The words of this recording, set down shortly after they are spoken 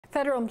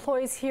Federal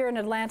employees here in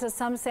Atlanta,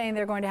 some saying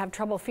they're going to have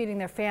trouble feeding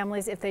their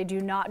families if they do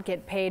not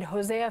get paid.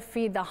 Hosea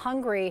Feed the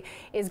Hungry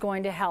is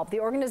going to help. The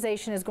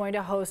organization is going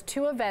to host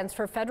 2 events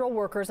for federal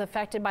workers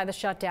affected by the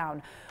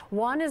shutdown.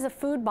 One is a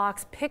food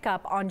box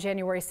pickup on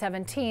January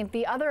 17th.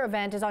 The other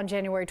event is on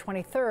January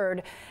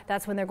 23rd.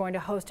 That's when they're going to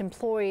host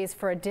employees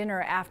for a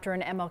dinner after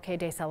an MLK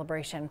Day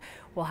celebration.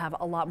 We'll have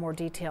a lot more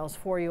details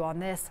for you on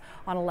this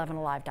on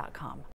 11alive.com.